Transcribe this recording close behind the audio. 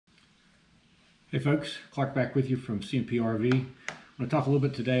Hey folks, Clark back with you from C&P RV. I'm going to talk a little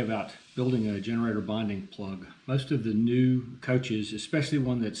bit today about building a generator bonding plug. Most of the new coaches, especially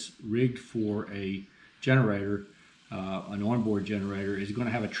one that's rigged for a generator, an onboard generator, is going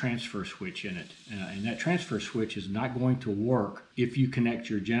to have a transfer switch in it. And that transfer switch is not going to work if you connect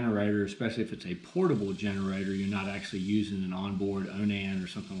your generator, especially if it's a portable generator. You're not actually using an onboard Onan or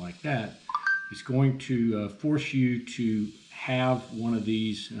something like that. It's going to force you to have one of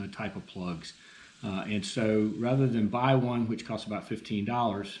these type of plugs. And so rather than buy one, which costs about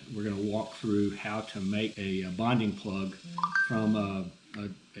 $15, we're going to walk through how to make a bonding plug from a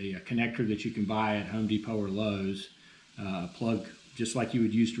connector that you can buy at Home Depot or Lowe's, a plug just like you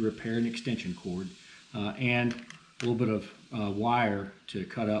would use to repair an extension cord, and a little bit of wire to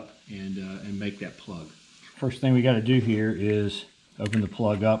cut up and make that plug. First thing we got to do here is open the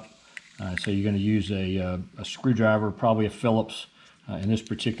plug up. So you're going to use a screwdriver, probably a Phillips in this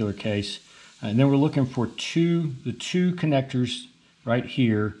particular case. And then we're looking for the two connectors right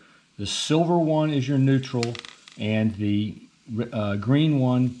here. The silver one is your neutral and the green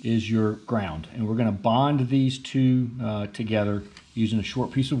one is your ground. And we're going to bond these two together using a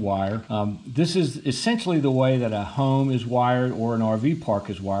short piece of wire. This is essentially the way that a home is wired or an RV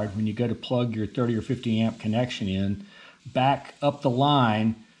park is wired. When you go to plug your 30 or 50 amp connection in, back up the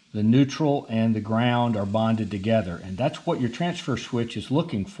line, the neutral and the ground are bonded together. And that's what your transfer switch is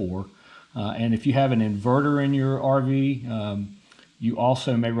looking for. And if you have an inverter in your RV, you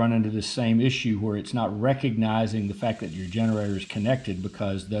also may run into the same issue where it's not recognizing the fact that your generator is connected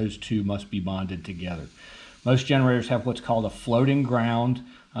because those two must be bonded together. Most generators have what's called a floating ground,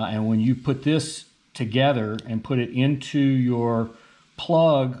 and when you put this together and put it into your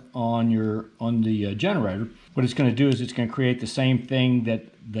plug on the generator, what it's going to do is it's going to create the same thing that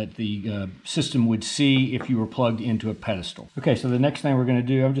the system would see if you were plugged into a pedestal. Okay, so the next thing we're going to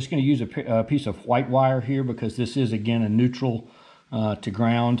do, I'm just going to use a piece of white wire here because this is again a neutral to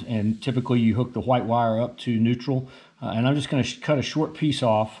ground, and typically you hook the white wire up to neutral, and I'm just going to cut a short piece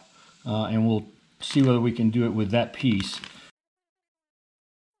off and we'll see whether we can do it with that piece.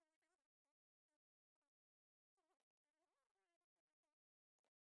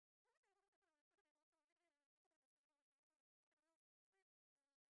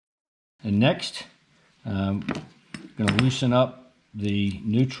 And next, I'm going to loosen up the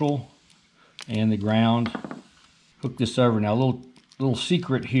neutral and the ground, hook this over. Now, a little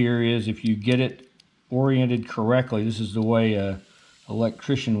secret here is if you get it oriented correctly, this is the way an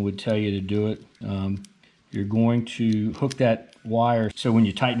electrician would tell you to do it. You're going to hook that wire so when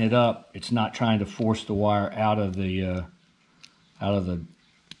you tighten it up, it's not trying to force the wire out of the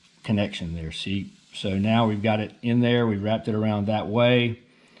connection there. See, so now we've got it in there. We've wrapped it around that way.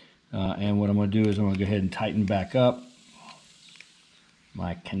 And what I'm going to do is I'm going to go ahead and tighten back up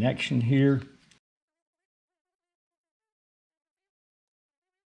my connection here.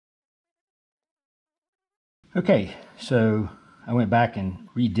 Okay, so I went back and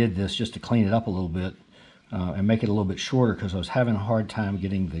redid this just to clean it up a little bit and make it a little bit shorter because I was having a hard time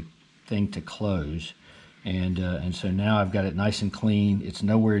getting the thing to close. And so now I've got it nice and clean. It's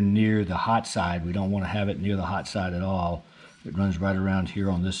nowhere near the hot side. We don't want to have it near the hot side at all. It runs right around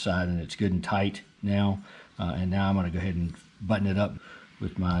here on this side, and it's good and tight now. And now I'm going to go ahead and button it up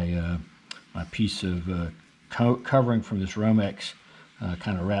with my my piece of covering from this Romex,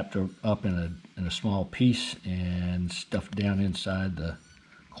 kind of wrapped up in a small piece and stuffed down inside the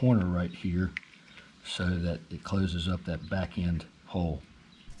corner right here, so that it closes up that back end hole.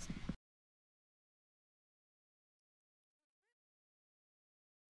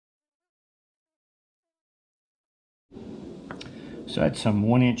 So I had some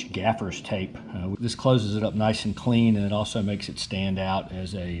 1-inch gaffer's tape. This closes it up nice and clean, and it also makes it stand out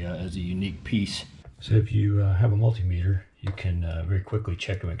as a unique piece. So if you have a multimeter, you can very quickly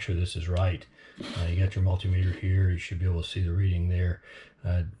check to make sure this is right. You got your multimeter here. You should be able to see the reading there.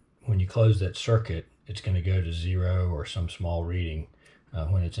 When you close that circuit, it's going to go to 0 or some small reading.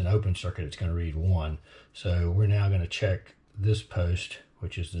 When it's an open circuit, it's going to read 1. So we're now going to check this post,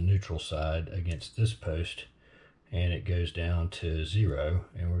 which is the neutral side, against this post, and it goes down to 0,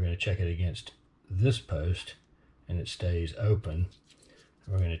 and we're going to check it against this post and it stays open.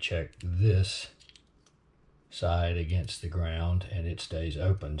 We're going to check this side against the ground and it stays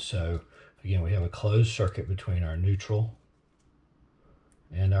open. So again, we have a closed circuit between our neutral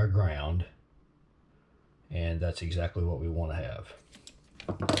and our ground, and that's exactly what we want to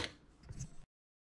have.